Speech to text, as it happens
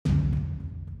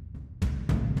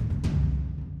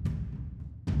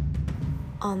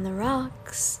on the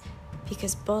rocks,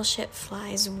 because bullshit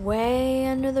flies way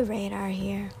under the radar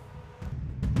here.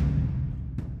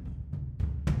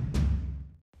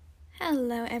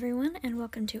 Hello everyone, and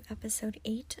welcome to episode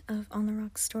 8 of On the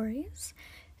Rocks Stories.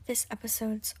 This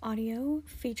episode's audio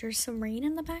features some rain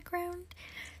in the background,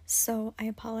 so I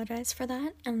apologize for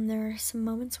that, and there are some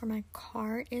moments where my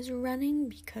car is running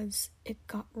because it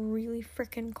got really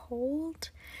freaking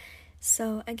cold.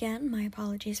 So again, my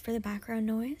apologies for the background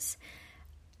noise,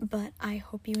 but I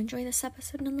hope you enjoy this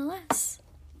episode nonetheless.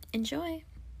 Enjoy!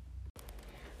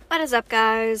 What is up,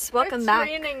 guys? Welcome back.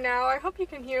 It's raining now. I hope you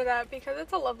can hear that because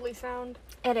it's a lovely sound.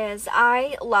 It is.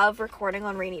 I love recording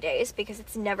on rainy days because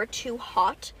it's never too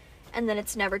hot and then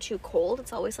it's never too cold.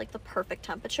 It's always like the perfect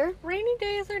temperature. Rainy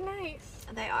days are nice.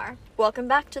 They are. Welcome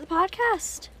back to the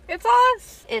podcast. It's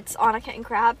us. It's Annika and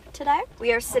Crab today.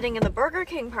 We are sitting in the Burger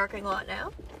King parking lot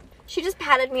now. She just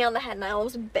patted me on the head and I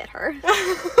almost bit her.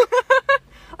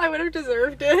 I would have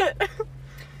deserved it.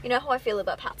 You know how I feel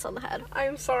about pats on the head.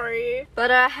 I'm sorry.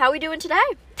 But how we doing today?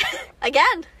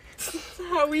 Again.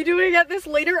 How we doing at this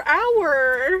later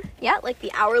hour? Yeah, like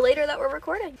the hour later that we're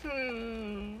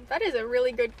recording. That is a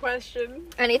really good question.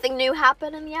 Anything new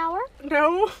happen in the hour?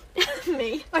 No.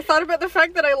 Me. I thought about the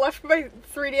fact that I left my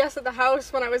 3DS at the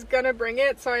house when I was gonna bring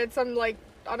it, so I had some,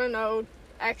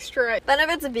 extra.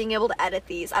 Benefits of being able to edit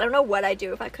these. I don't know what I'd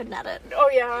do if I couldn't edit. Oh,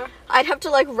 yeah. I'd have to,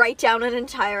 write down an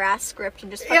entire ass script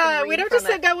and just fucking read we'd have from to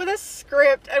sit down with a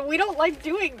script, and we don't like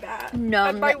doing that. No,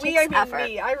 and by that we, takes I mean effort.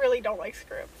 me. I really don't like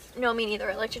scripts. No, me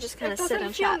neither. I like to just kind of sit and It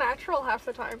doesn't feel chat. natural half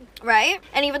the time. Right?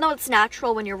 And even though it's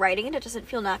natural when you're writing it, it doesn't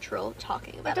feel natural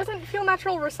talking about it. It doesn't feel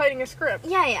natural reciting a script.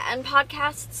 Yeah, and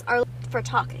podcasts are for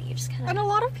talking. You just kind of... And a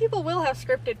lot of people will have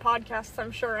scripted podcasts,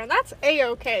 I'm sure, and that's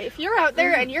A-okay. If you're out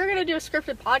there and you're gonna do a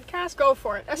scripted podcast, go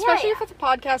for it. Especially if it's a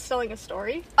podcast telling a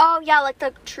story. Oh, yeah, like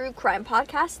the true crime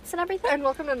podcasts and everything. And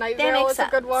Welcome to Night They Vale make is sense.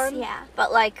 a good one. Yeah,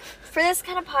 but for this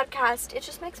kind of podcast, it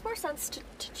just makes more sense to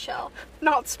chill.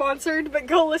 Not sponsored, but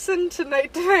go listen to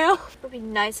Night Vale. It would be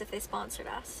nice if they sponsored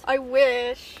us. I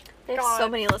wish. They have God. so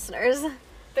many listeners.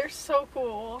 They're so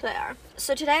cool. They are.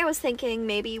 So today I was thinking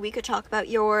maybe we could talk about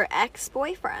your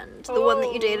ex-boyfriend. The one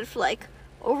that you dated for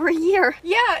over a year.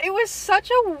 Yeah, it was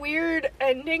such a weird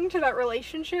ending to that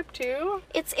relationship too.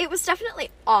 It was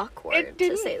definitely awkward,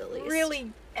 to say the least. It didn't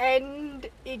really end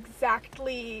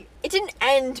exactly. It didn't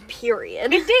end,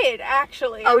 period. It did,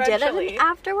 actually. Oh, eventually. did it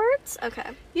afterwards? Okay.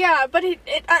 Yeah, but it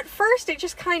at first it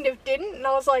just kind of didn't, and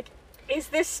I was like, is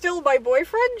this still my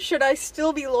boyfriend? Should I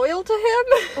still be loyal to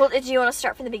him? Well, do you want to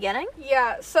start from the beginning?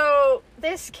 Yeah, so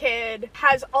this kid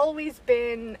has always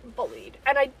been bullied.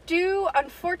 And I do,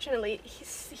 unfortunately,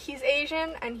 he's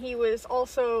Asian, and he was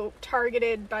also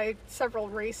targeted by several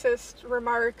racist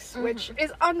remarks, which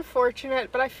is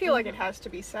unfortunate, but I feel like it has to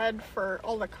be said for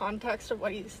all the context of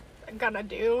what he's gonna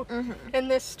do in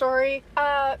this story.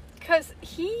 Because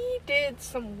he did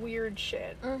some weird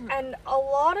shit. And a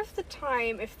lot of the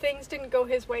time, if things didn't go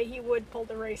his way, he would pull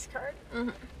the race card.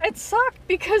 It sucked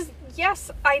because,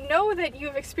 yes, I know that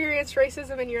you've experienced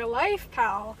racism in your life,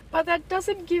 pal, but that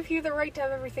doesn't give you the right to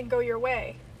have everything go your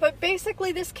way. But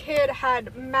basically, this kid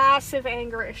had massive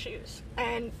anger issues,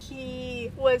 and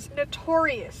he was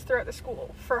notorious throughout the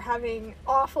school for having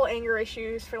awful anger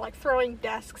issues, for throwing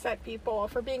desks at people,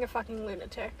 for being a fucking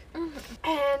lunatic.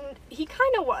 And he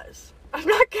kind of was. I'm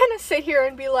not gonna sit here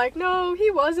and be like, no,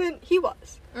 he wasn't. He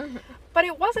was. But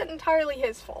it wasn't entirely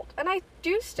his fault. And I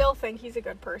do still think he's a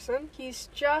good person. He's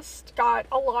just got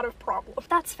a lot of problems.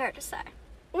 That's fair to say.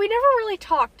 We never really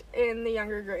talked in the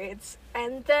younger grades,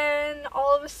 and then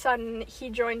all of a sudden he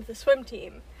joined the swim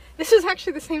team. This was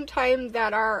actually the same time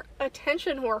that our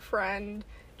attention whore friend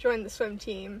joined the swim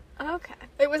team. Okay.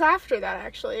 It was after that,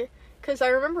 actually, because I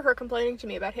remember her complaining to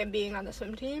me about him being on the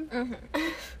swim team.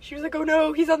 She was like, oh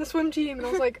no, he's on the swim team, and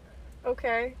I was like,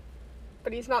 okay,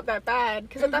 but he's not that bad,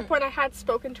 because at that point I had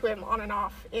spoken to him on and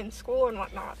off in school and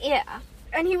whatnot. Yeah.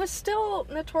 And he was still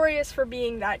notorious for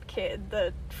being that kid,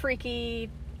 the freaking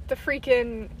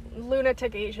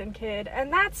lunatic Asian kid,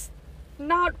 and that's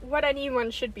not what anyone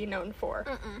should be known for.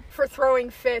 For throwing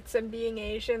fits and being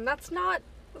Asian. That's not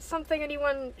something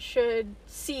anyone should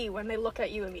see when they look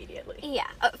at you immediately. Yeah.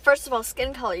 First of all,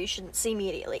 skin color you shouldn't see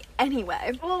immediately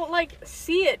anyway. Well,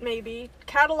 see it maybe,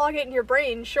 catalog it in your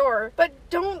brain, sure, but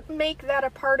don't make that a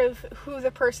part of who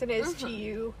the person is to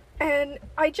you. And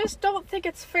I just don't think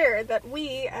it's fair that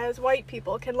we, as white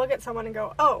people, can look at someone and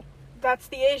go, oh, that's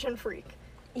the Asian freak.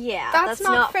 Yeah, that's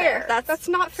not fair. That's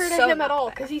not fair to him at all,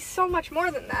 because he's so much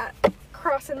more than that.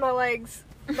 Crossing my legs.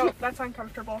 No, that's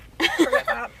uncomfortable. Forget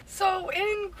that. So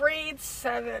in grade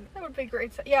 7, that would be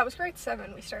grade 7. Yeah, it was grade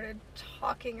 7 we started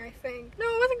talking, I think. No,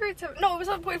 it wasn't grade 7. No,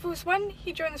 it was when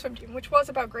he joined the swim team, which was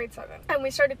about grade 7. And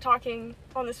we started talking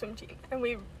on the swim team. And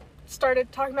we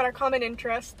started talking about our common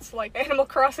interests, like Animal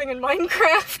Crossing and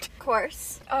Minecraft. Of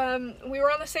course. We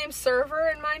were on the same server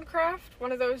in Minecraft,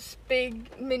 one of those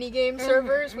big mini-game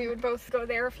servers. We would both go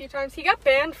there a few times. He got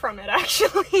banned from it,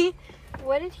 actually.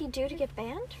 What did he do to get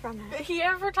banned from it? He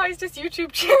advertised his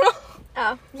YouTube channel.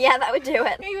 Oh, yeah, that would do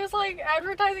it. He was, like,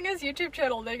 advertising his YouTube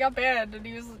channel. They got banned, and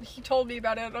he told me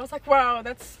about it, and I was like, wow,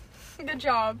 that's a good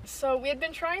job. So we had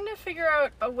been trying to figure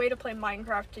out a way to play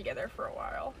Minecraft together for a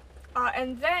while.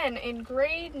 And then in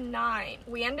grade 9,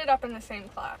 we ended up in the same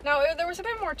class. Now, there was a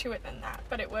bit more to it than that,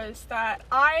 but it was that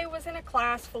I was in a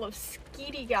class full of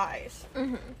skeety guys.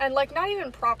 And, like, not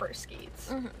even proper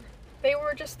skeets. They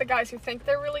were just the guys who think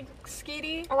they're really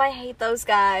skeety. Oh, I hate those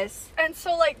guys. And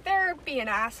so, like, they're being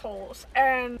assholes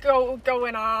and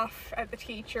going off at the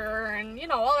teacher and, you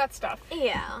know, all that stuff.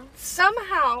 Yeah.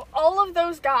 Somehow, all of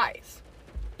those guys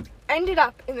ended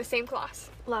up in the same class.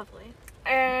 Lovely.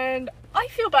 And I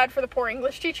feel bad for the poor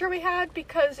English teacher we had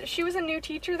because she was a new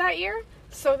teacher that year.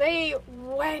 So they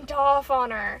went off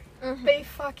on her.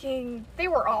 They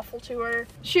were awful to her.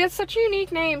 She had such a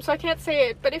unique name, so I can't say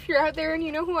it. But if you're out there and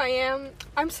you know who I am,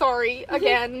 I'm sorry.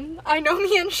 Again, I know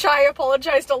me and Shai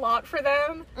apologized a lot for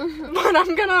them. But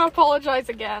I'm gonna apologize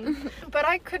again. But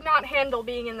I could not handle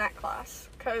being in that class.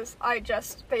 Because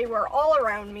they were all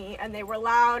around me, and they were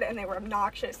loud, and they were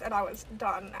obnoxious, and I was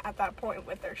done at that point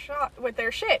with their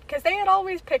shit, because they had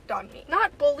always picked on me.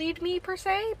 Not bullied me, per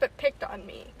se, but picked on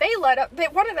me.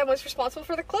 One of them was responsible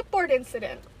for the clipboard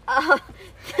incident.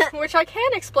 Which I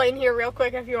can explain here real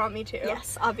quick if you want me to.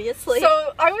 Yes, obviously.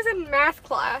 So, I was in math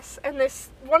class, and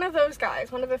one of those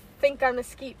guys, one of the think I'm a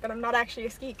skeet, but I'm not actually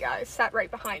a skeet guys, sat right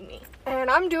behind me.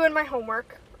 And I'm doing my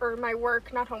homework. Or my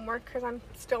work, not homework, because I'm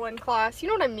still in class. You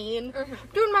know what I mean?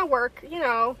 Doing my work, you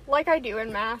know, like I do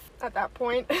in math at that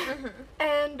point.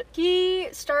 And he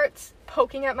starts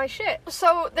poking at my shit.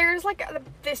 So there's like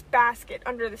this basket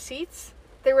under the seats.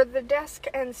 They were the desk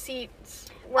and seats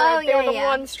where they were the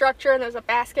one structure and there's a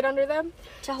basket under them.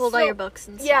 To hold all your books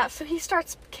and stuff. Yeah, so he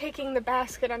starts kicking the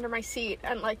basket under my seat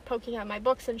and, like, poking at my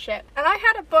books and shit. And I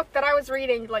had a book that I was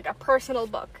reading, like, a personal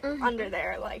book under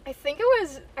there. Like, I think it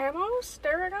was Amos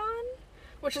d'Aragon,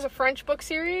 which is a French book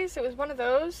series. It was one of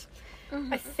those.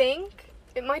 I think.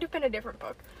 It might have been a different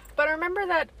book. But I remember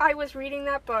that I was reading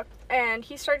that book, and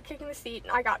he started kicking the seat,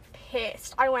 and I got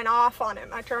pissed. I went off on him.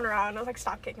 I turned around, and I was like,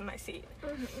 stop kicking my seat.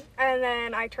 And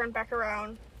then I turned back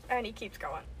around, and he keeps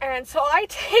going. And so I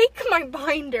take my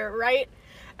binder, right?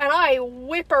 And I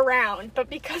whip around, but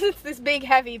because it's this big,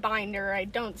 heavy binder, I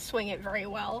don't swing it very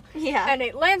well. Yeah. And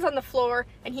it lands on the floor,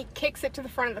 and he kicks it to the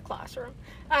front of the classroom.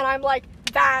 And I'm like,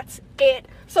 that's it.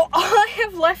 So all I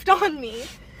have left on me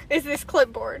is this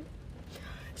clipboard.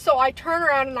 So I turn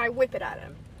around and I whip it at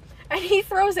him. And he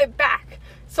throws it back.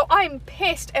 So I'm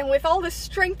pissed, and with all the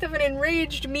strength of an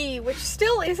enraged me, which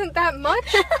still isn't that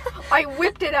much, I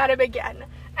whipped it at him again.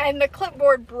 And the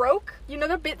clipboard broke. You know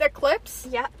the bit that clips?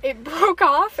 Yeah. It broke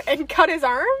off and cut his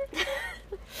arm.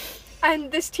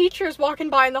 And this teacher is walking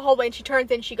by in the hallway, and she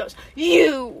turns in, she goes,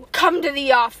 "You, come to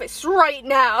the office right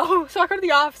now." So I go to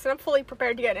the office, and I'm fully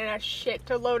prepared to get in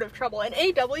a load of trouble. And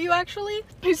AW, actually,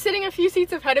 who's sitting a few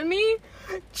seats ahead of me,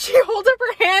 she holds up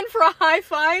her hand for a high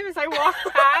five as I walk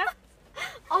past.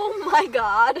 Oh my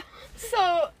god.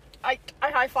 So I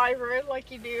high five her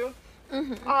like you do.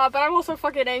 But I'm also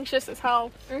fucking anxious as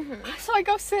hell. So I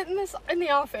go sit in the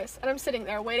office, and I'm sitting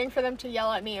there waiting for them to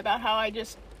yell at me about how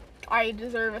I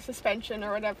deserve a suspension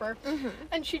or whatever.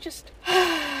 And she just,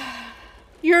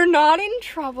 "You're not in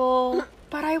trouble,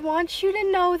 but I want you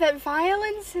to know that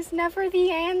violence is never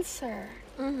the answer."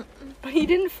 But he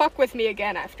didn't fuck with me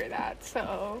again after that,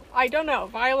 so I don't know.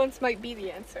 Violence might be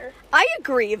the answer. I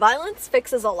agree. Violence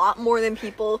fixes a lot more than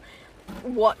people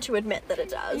want to admit that it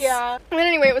does. Yeah. But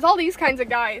anyway, it was all these kinds of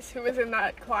guys who was in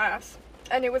that class.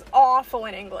 And it was awful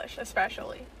in English,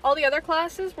 especially. All the other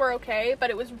classes were okay, but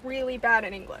it was really bad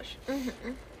in English.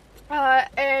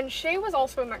 And Shay was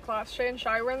also in that class. Shay and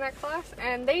Shai were in that class,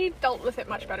 and they dealt with it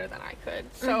much better than I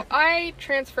could. So I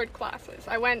transferred classes.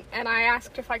 I went and I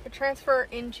asked if I could transfer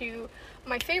into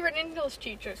my favorite English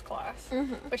teacher's class,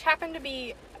 which happened to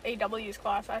be AW's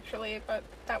class, actually, but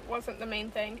that wasn't the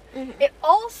main thing. It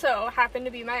also happened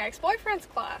to be my ex-boyfriend's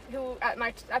class, who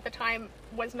at the time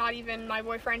was not even my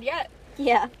boyfriend yet.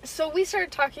 Yeah. So we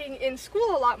started talking in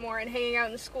school a lot more and hanging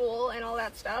out in school and all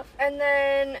that stuff. And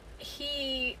then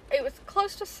it was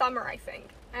close to summer, I think.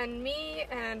 and me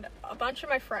and a bunch of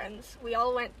my friends, we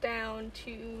all went down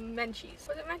to Menchie's.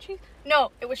 Was it Menchie's?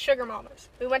 No, it was Sugar Mama's.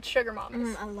 We went to Sugar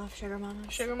Mama's. I love Sugar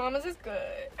Mama's. Sugar Mama's is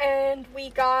good. And we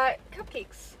got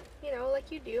cupcakes, you know,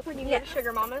 like you do when you go to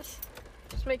Sugar Mama's.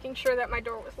 Just making sure that my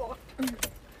door was locked.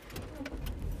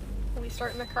 We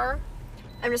start in the car.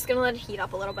 I'm just gonna let it heat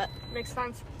up a little bit. Makes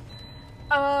sense.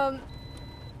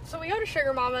 So we go to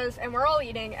Sugar Mama's and we're all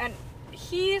eating, and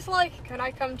he's like, "Can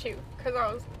I come too?"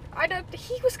 Because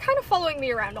he was kind of following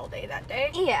me around all day that day.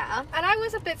 Yeah. And I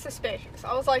was a bit suspicious.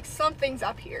 I was like, something's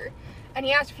up here. And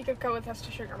he asked if he could go with us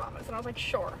to Sugar Mama's, and I was like,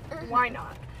 sure, why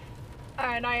not?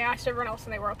 And I asked everyone else,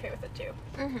 and they were okay with it too.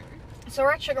 So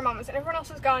we're at Sugar Mama's, and everyone else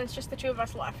is gone. It's just the two of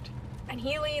us left. And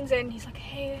he leans in, he's like,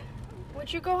 "Hey,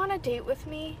 would you go on a date with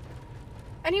me?"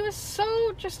 And he was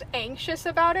so just anxious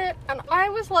about it, and I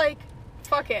was like,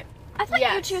 fuck it. I thought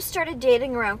you two started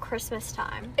dating around Christmas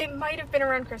time. It might have been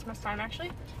around Christmas time,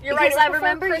 actually. You're because right. I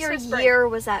remember your year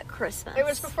was at Christmas. It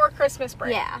was before Christmas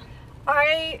break. Yeah.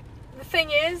 The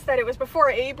thing is that it was before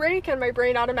A break, and my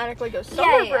brain automatically goes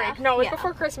summer break. No, it was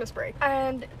before Christmas break.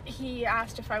 And he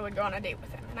asked if I would go on a date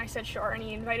with him, and I said sure, and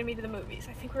he invited me to the movies.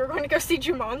 I think we were going to go see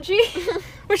Jumanji,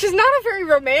 which is not a very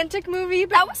romantic movie,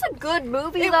 but that was a good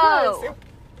movie, though.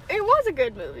 It was a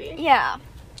good movie. Yeah.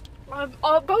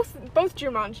 Both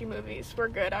Jumanji movies were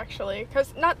good, actually,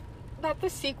 because not the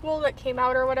sequel that came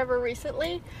out or whatever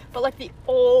recently, but like the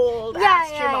old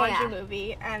Jumanji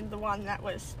movie and the one that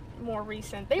was more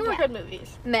recent. They were good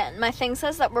movies. Man, my thing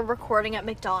says that we're recording at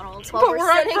McDonald's while we're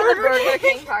sitting in the Burger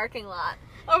King parking lot.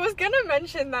 I was gonna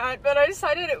mention that, but I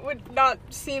decided it would not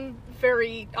seem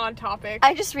very on topic.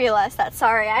 I just realized that.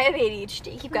 Sorry, I have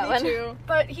ADHD. Keep going. Me too.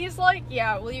 But he's like,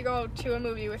 "Yeah, will you go to a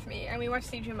movie with me?" And we went to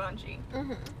see Jumanji.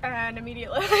 And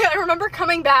immediately, I remember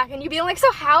coming back and you being like,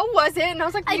 "So how was it?" And I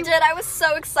was like, I did. I was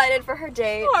so excited for her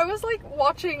date. I was like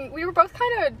watching. We were both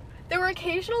kind of. There were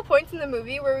occasional points in the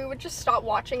movie where we would just stop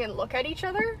watching and look at each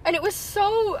other, and it was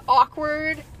so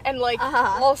awkward and like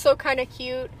also kind of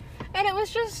cute, and it was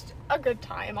just a good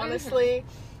time, honestly.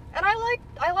 And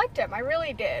I liked him. I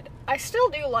really did. I still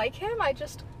do like him. I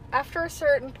just, after a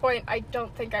certain point, I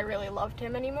don't think I really loved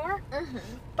him anymore.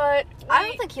 But I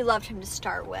don't think you loved him to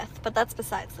start with, but that's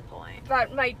besides the point.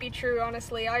 That might be true,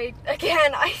 honestly. I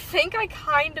think I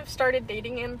kind of started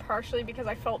dating him partially because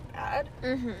I felt bad.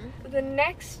 The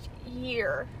next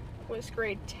year was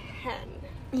grade 10.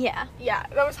 Yeah. Yeah,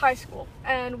 that was high school.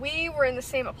 And we were in the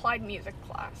same applied music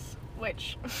class,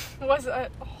 which was a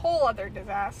whole other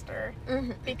disaster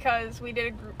because we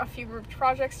did a few group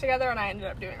projects together, and I ended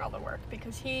up doing all the work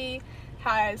because he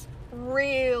has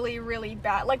really, really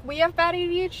bad, like, we have bad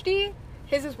ADHD,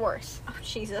 his is worse. Oh,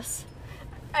 Jesus.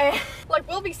 Like,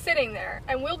 we'll be sitting there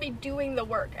and we'll be doing the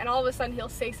work, and all of a sudden he'll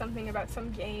say something about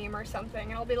some game or something,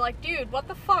 and I'll be like, "Dude, what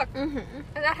the fuck?" And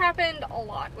that happened a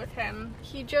lot with him.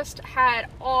 He just had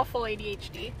awful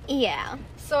ADHD. Yeah.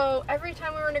 So every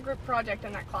time we were in a group project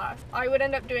in that class, I would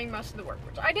end up doing most of the work,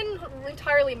 which I didn't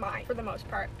entirely mind for the most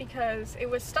part because it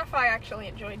was stuff I actually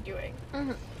enjoyed doing.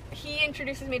 He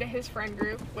introduces me to his friend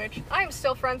group, which I'm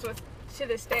still friends with to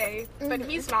this day, but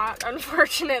he's not,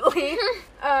 unfortunately.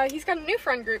 He's got a new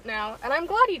friend group now, and I'm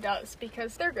glad he does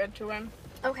because they're good to him.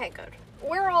 Okay, good.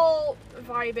 We're all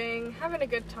vibing, having a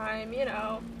good time, you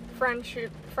know, friend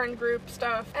group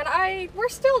stuff, and we're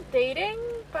still dating,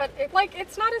 but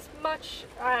it's not as much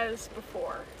as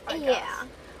before, I guess. Yeah.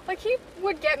 Like, he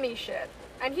would get me shit,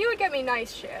 and he would get me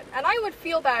nice shit, and I would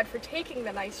feel bad for taking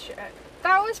the nice shit.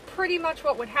 That was pretty much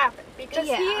what would happen, because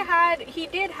he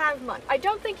did have money. I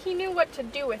don't think he knew what to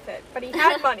do with it, but he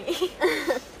had money.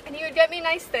 And he would get me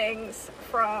nice things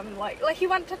from, like he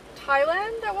went to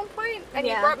Thailand at one point, and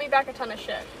he brought me back a ton of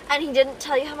shit. And he didn't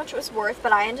tell you how much it was worth,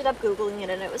 but I ended up Googling it,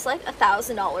 and it was like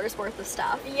 $1,000 worth of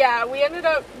stuff. Yeah, we ended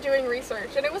up doing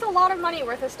research, and it was a lot of money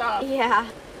worth of stuff. Yeah.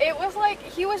 It was like,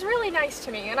 he was really nice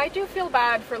to me, and I do feel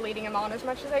bad for leading him on as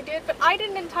much as I did, but I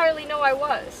didn't entirely know I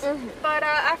was. But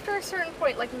after a certain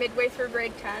point, like midway through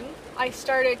grade 10, I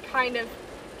started kind of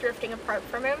drifting apart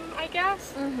from him, I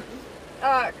guess.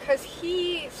 Because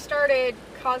he started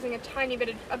causing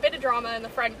a bit of drama in the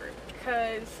friend group.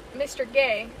 Because Mr.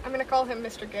 Gay, I'm going to call him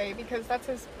Mr. Gay because that's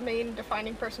his main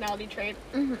defining personality trait.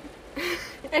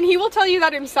 And he will tell you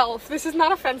that himself. This is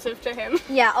not offensive to him.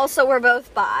 Yeah, also we're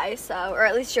both bi, so, or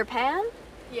at least you're pan?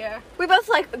 Yeah. We both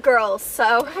like girls,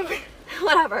 so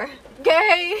whatever.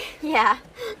 Gay. Yeah.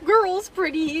 Girls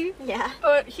pretty. Yeah.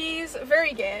 But he's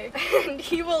very gay, and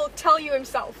he will tell you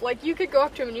himself. Like, you could go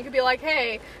up to him and you could be like,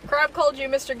 "Hey, Crab called you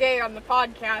Mr. Gay on the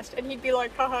podcast," and he'd be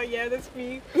like, "Haha, yeah, that's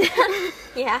me."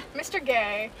 Yeah. Mr.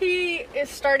 Gay, he is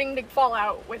starting to fall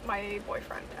out with my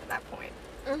boyfriend at that point.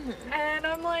 And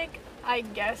I'm like, I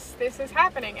guess this is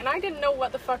happening. And I didn't know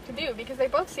what the fuck to do because they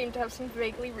both seemed to have some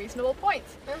vaguely reasonable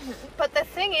points. Mm-hmm. But the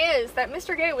thing is that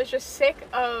Mr. Gay was just sick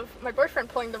of my boyfriend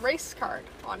pulling the race card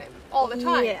on him all the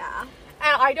time. Yeah.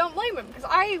 And I don't blame him, because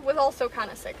I was also kind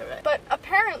of sick of it. But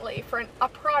apparently, for a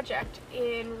project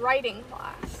in writing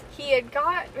class, he had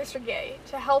got Mr. Gay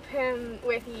to help him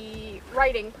with the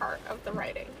writing part of the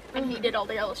writing. And he did all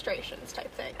the illustrations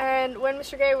type thing. And when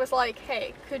Mr. Gay was like,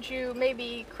 hey, could you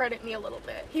maybe credit me a little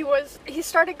bit? He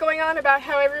started going on about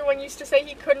how everyone used to say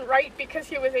he couldn't write because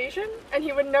he was Asian, and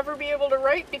he would never be able to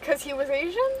write because he was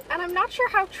Asian. And I'm not sure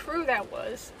how true that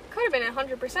was. Could have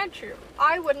been 100% true.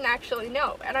 I wouldn't actually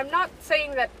know. And I'm not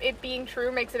saying that it being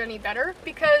true makes it any better,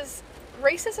 because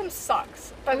racism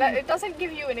sucks, but that it doesn't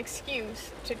give you an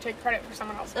excuse to take credit for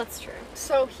someone else. That's true.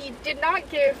 So he did not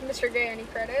give Mr. Gay any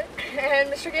credit, and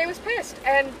Mr. Gay was pissed.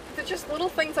 And just little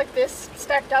things like this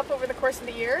stacked up over the course of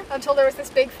the year until there was this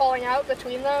big falling out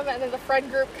between them, and then the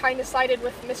friend group kind of sided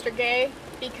with Mr. Gay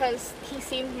because he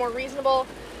seemed more reasonable.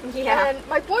 Yeah. And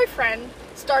my boyfriend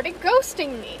started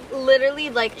ghosting me. Literally,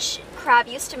 like, Crab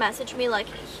used to message me, like,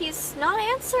 he's not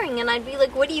answering, and I'd be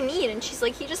like, what do you mean? And she's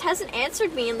like, he just hasn't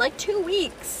answered me in, like, 2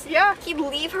 weeks. Yeah. He'd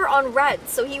leave her on read,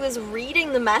 so he was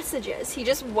reading the messages. He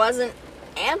just wasn't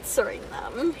answering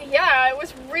them. Yeah, it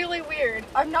was really weird.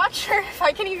 I'm not sure if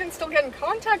I can even still get in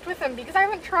contact with him, because I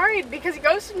haven't tried, because he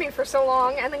ghosted me for so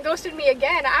long, and then ghosted me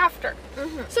again after.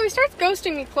 So he starts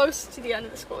ghosting me close to the end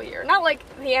of the school year. Not like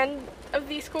the end of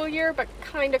the school year, but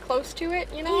kind of close to it,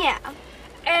 you know? Yeah.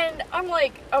 And I'm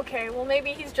like, okay, well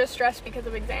maybe he's just stressed because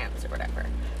of exams or whatever.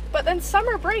 But then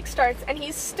summer break starts and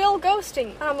he's still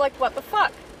ghosting. And I'm like, what the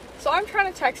fuck? So I'm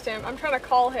trying to text him, I'm trying to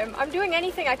call him, I'm doing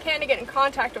anything I can to get in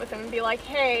contact with him and be like,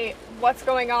 hey, what's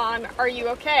going on? Are you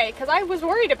okay? Because I was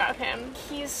worried about him.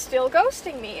 He's still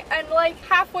ghosting me. And like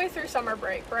halfway through summer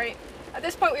break, right? At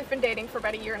this point, we've been dating for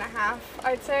about 1.5 years,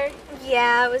 I'd say.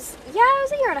 Yeah, it was a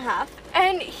 1.5 years.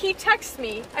 And he texts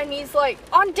me, and he's like,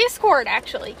 on Discord,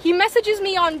 actually. He messages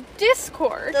me on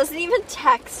Discord. Doesn't even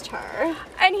text her.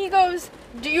 And he goes,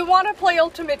 do you want to play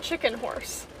Ultimate Chicken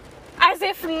Horse? As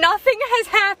if nothing has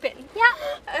happened.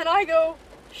 Yeah. And I go,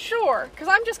 sure, because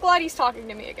I'm just glad he's talking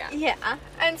to me again. Yeah.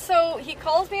 And so he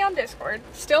calls me on Discord,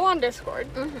 still on Discord,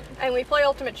 and we play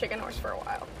Ultimate Chicken Horse for a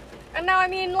while. And now, I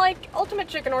mean, like, Ultimate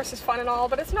Chicken Horse is fun and all,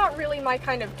 but it's not really my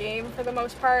kind of game for the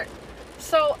most part.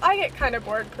 So I get kind of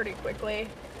bored pretty quickly,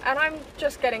 and I'm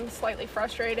just getting slightly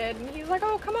frustrated. And he's like,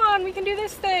 oh, come on, we can do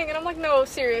this thing. And I'm like, no,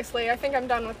 seriously, I think I'm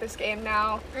done with this game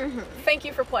now. Thank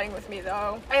you for playing with me,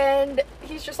 though. And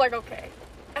he's just like, okay.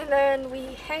 And then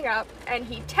we hang up, and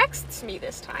he texts me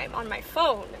this time on my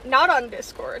phone, not on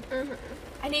Discord.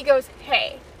 And he goes,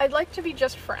 hey, I'd like to be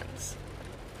just friends.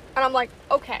 And I'm like,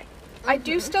 okay. I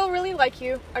do still really like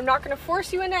you. I'm not going to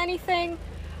force you into anything.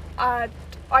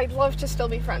 I'd love to still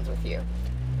be friends with you.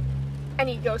 And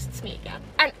he ghosts me again.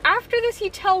 And after this, he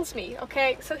tells me,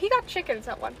 okay, so he got chickens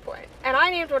at one point. And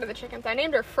I named one of the chickens. I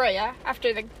named her Freya,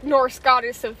 after the Norse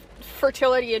goddess of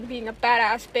fertility and being a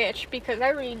badass bitch, because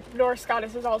every Norse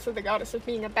goddess is also the goddess of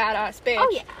being a badass bitch. Oh,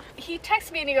 yeah. He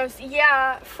texts me and he goes,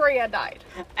 yeah, Freya died.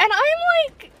 And I'm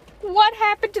like, what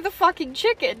happened to the fucking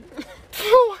chicken?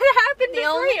 What happened to Freya? The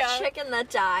only chicken that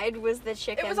died was the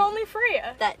chicken. It was only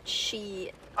Freya. That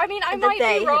she... I mean, I might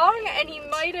be wrong, and he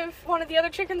might have... One of the other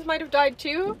chickens might have died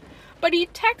too. But he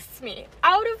texts me,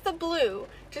 out of the blue,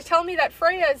 to tell me that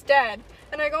Freya is dead.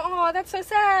 And I go, oh, that's so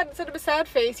sad. Instead of a sad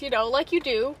face, you know, like you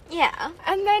do. Yeah.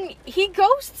 And then he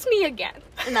ghosts me again.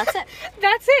 And that's it.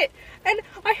 That's it. And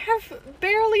I have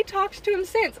barely talked to him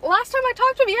since. Last time I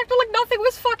talked to him, he acted like nothing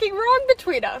was fucking wrong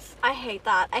between us. I hate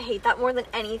that. I hate that more than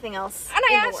anything else. And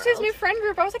I asked his new friend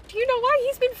group, I was like, do you know why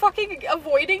he's been fucking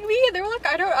avoiding me? And they were like,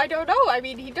 I don't know. I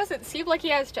mean, he doesn't seem like he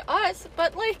has to us,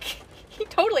 but like, he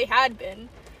totally had been.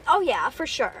 Oh yeah, for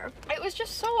sure. It was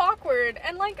just so awkward,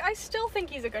 and like, I still think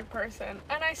he's a good person,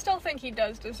 and I still think he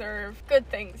does deserve good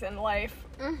things in life.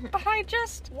 But why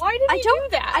did he do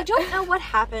that? I don't know what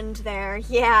happened there.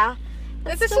 Yeah.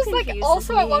 This is like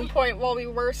also at one point while we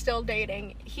were still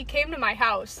dating, he came to my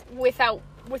house with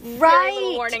very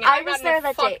little warning. And I was there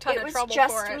that day. It was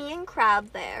just me and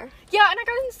Crab there. Yeah, and I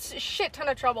got in a shit ton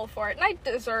of trouble for it, and I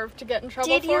deserved to get in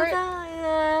trouble for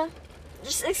it.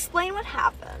 Just explain what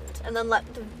happened, and then let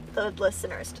the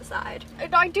listeners decide.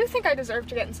 I do think I deserve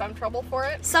to get in some trouble for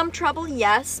it. Some trouble,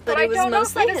 yes, but it was mostly his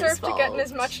fault. I don't know if I deserve to get in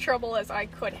as much trouble as I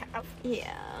could have.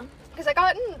 Yeah. Because I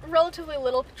got in relatively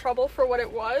little trouble for what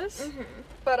it was.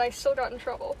 but I still got in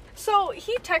trouble. So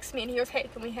he texts me and he goes, hey,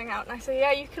 can we hang out? And I say,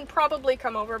 yeah, you can probably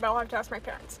come over, but I'll have to ask my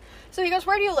parents. So he goes,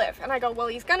 where do you live? And I go, well,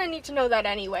 he's gonna need to know that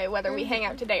anyway, whether we hang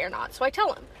out today or not. So I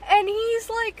tell him. And he's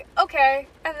like, okay.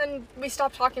 And then we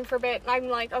stop talking for a bit, and I'm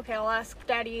like, okay, I'll ask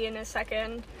Daddy in a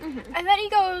second. And then he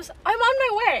goes, I'm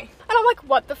on my way. And I'm like,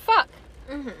 what the fuck?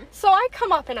 So I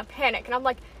come up in a panic, and I'm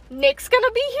like, Nick's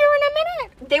gonna be here in a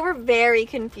minute. They were very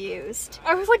confused.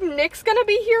 I was like, Nick's gonna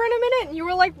be here in a minute. And you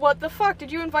were like, what the fuck? Did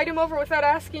you invite him over without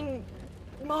asking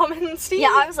Mom and Steve?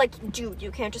 Yeah, I was like, dude, you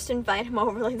can't just invite him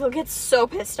over. Like, they'll get so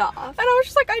pissed off. And I was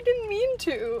just like, I didn't mean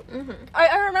to.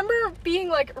 I remember being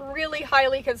like really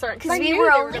highly concerned. Because we were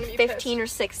only 15 or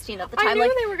 16 at the time. I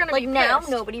knew they were gonna be pissed. Like, now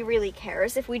nobody really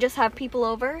cares if we just have people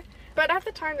over. But at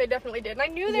the time, they definitely did. And I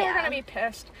knew they were going to be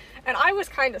pissed. And I was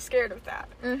kind of scared of that.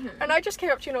 And I just came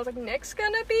up to you and I was like, Nick's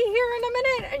going to be here in a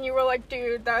minute? And you were like,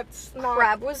 dude, that's not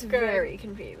Crab was good. very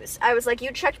confused. I was like, you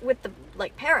checked with the,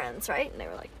 like, parents, right? And they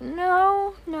were like,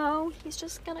 no, he's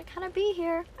just going to kind of be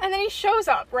here. And then he shows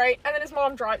up, right? And then his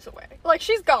mom drives away. Like,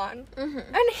 she's gone. And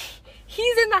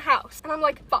he's in the house. And I'm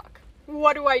like, fuck.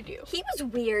 What do I do? He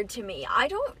was weird to me. I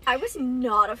was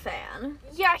not a fan.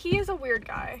 Yeah, he is a weird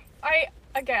guy.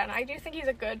 I do think he's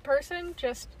a good person,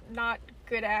 just not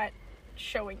good at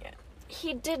showing it.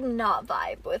 He did not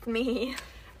vibe with me.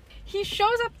 He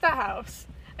shows up at the house,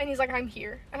 and he's like, I'm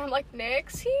here. And I'm like,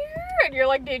 Nick's here? And you're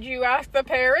like, did you ask the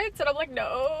parents? And I'm like, no.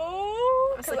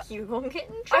 I was like, you gonna get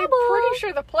in trouble. I'm pretty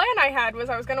sure the plan I had was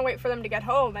I was gonna wait for them to get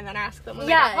home and then ask them when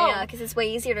they got home. Yeah, because it's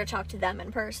way easier to talk to them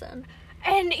in person.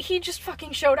 And he just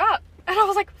fucking showed up. And I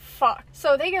was like, fuck.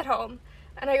 So they get home.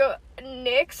 And I go,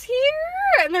 Nick's here?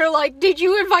 And they're like, did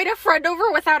you invite a friend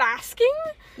over without asking?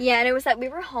 Yeah, and it was that we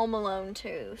were home alone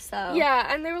too, so.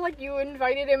 Yeah, and they were like, you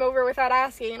invited him over without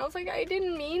asking. And I was like, I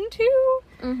didn't mean to.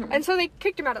 And so they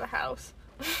kicked him out of the house.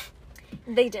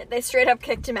 They did. They straight up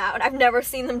kicked him out. I've never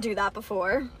seen them do that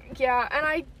before. Yeah, and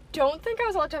I don't think I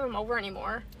was allowed to have him over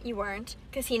anymore. You weren't,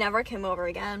 because he never came over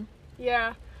again.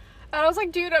 Yeah. And I was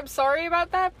like, dude, I'm sorry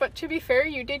about that, but to be fair,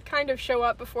 you did kind of show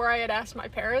up before I had asked my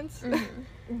parents.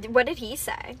 What did he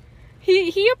say?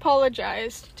 He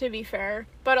apologized, to be fair,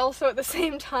 but also at the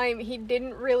same time, he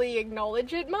didn't really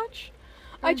acknowledge it much.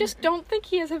 I just don't think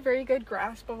he has a very good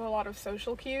grasp of a lot of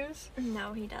social cues.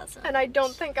 No, he doesn't. And I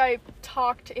don't think I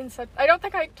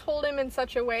told him in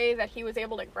such a way that he was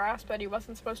able to grasp that he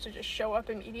wasn't supposed to just show up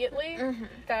immediately,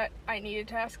 that I needed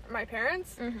to ask my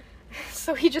parents.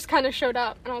 So he just kind of showed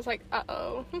up, and I was like,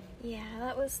 uh-oh. Yeah,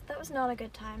 that was not a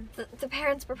good time. The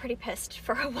parents were pretty pissed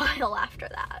for a while after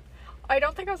that. I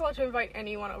don't think I was allowed to invite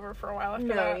anyone over for a while after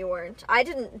that. No, you weren't. I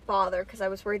didn't bother, because I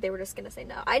was worried they were just going to say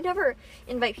no. I never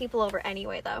invite people over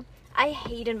anyway, though. I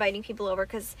hate inviting people over,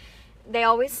 because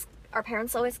our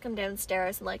parents always come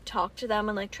downstairs and, like, talk to them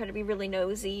and, like, try to be really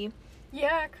nosy.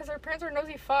 Yeah, because our parents are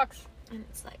nosy fucks. And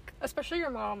it's like... Especially your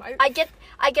mom. I get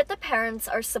the parents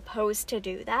are supposed to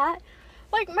do that.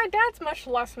 Like, my dad's much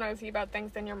less nosy about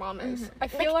things than your mom is. I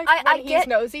feel like when he's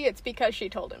nosy, it's because she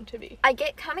told him to be. I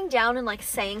get coming down and, like,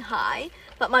 saying hi,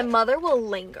 but my mother will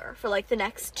linger for, like, the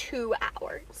next 2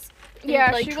 hours. Yeah,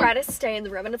 and, like, try to stay in the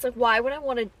room. And it's like, why would I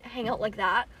want to hang out like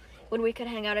that when we could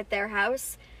hang out at their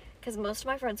house? Because most of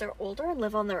my friends are older and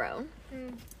live on their own.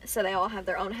 So they all have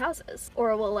their own houses.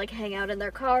 Or will, like, hang out in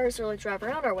their cars or, like, drive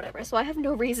around or whatever. So I have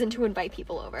no reason to invite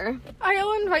people over.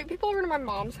 I'll invite people over to my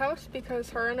mom's house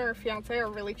because her and her fiance are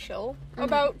really chill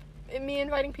about me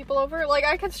inviting people over. Like,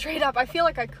 I feel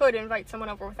like I could invite someone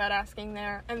over without asking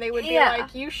there. And they would be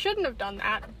like, you shouldn't have done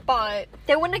that, but...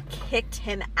 They wouldn't have kicked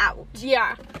him out.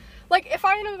 Yeah. Like, if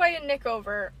I had invited Nick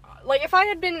over... Like, if I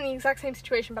had been in the exact same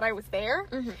situation, but I was there,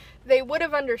 they would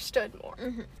have understood more.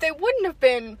 They wouldn't have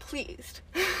been pleased.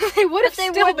 They would have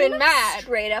still been mad.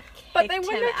 Straight up but they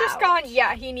wouldn't have just gone,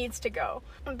 yeah, he needs to go.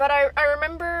 But I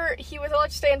remember he was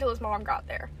allowed to stay until his mom got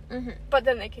there. But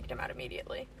then they kicked him out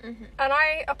immediately. And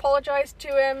I apologized to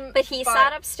him. But he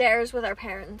sat upstairs with our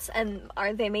parents, and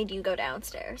they made you go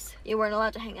downstairs. You weren't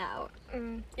allowed to hang out.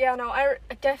 Yeah, no,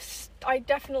 I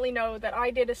definitely know that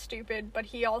I did a stupid, but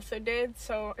he also did,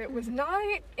 so it was not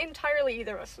entirely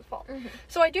either of us' fault.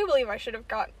 So I do believe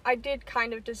I did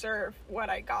kind of deserve what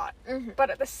I got. But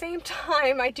at the same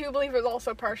time, I do believe it was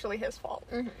also partially his fault.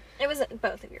 It wasn't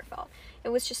both of your fault. It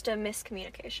was just a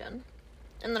miscommunication.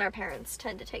 And then our parents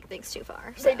tend to take things too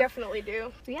far. So. They definitely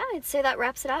do. Yeah, I'd say that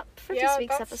wraps it up for this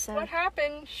week's episode. What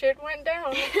happened. Shit went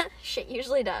down. Shit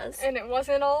usually does. And it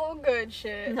wasn't all good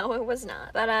shit. No, it was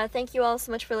not. But thank you all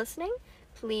so much for listening.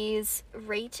 Please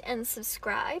rate and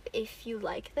subscribe if you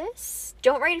like this.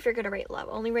 Don't rate if you're going to rate low.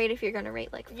 Only rate if you're going to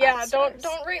rate, like, 5 stars.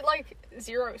 Don't rate, like,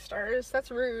 0 stars.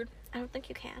 That's rude. I don't think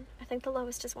you can. I think the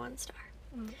lowest is 1 star.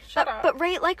 Shut up. But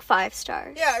rate like 5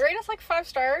 stars. Yeah, rate us like 5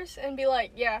 stars and be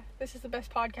like, yeah, this is the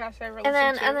best podcast I ever listened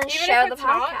to. And then Even share if the it's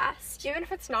not- podcast. Even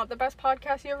if it's not the best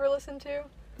podcast you ever listened to.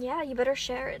 Yeah, you better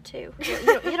share it too.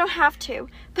 You don't have to.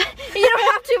 But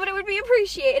it would be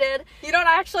appreciated. You don't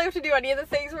actually have to do any of the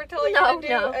things we're telling you to do.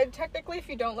 No. And technically, if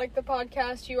you don't like the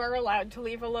podcast, you are allowed to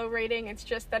leave a low rating. It's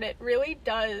just that it really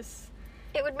does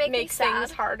It would make me sad.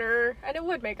 things harder, and it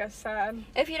would make us sad.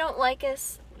 If you don't like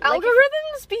us...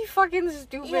 Algorithms be fucking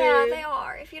stupid. Yeah, they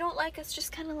are. If you don't like us,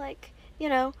 just kind of like,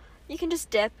 you can just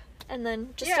dip and then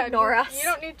just ignore us. You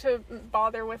don't need to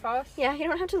bother with us. Yeah, you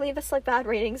don't have to leave us like bad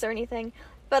ratings or anything.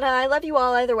 But I love you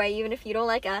all either way, even if you don't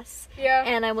like us. Yeah.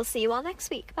 And I will see you all next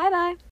week. Bye-bye.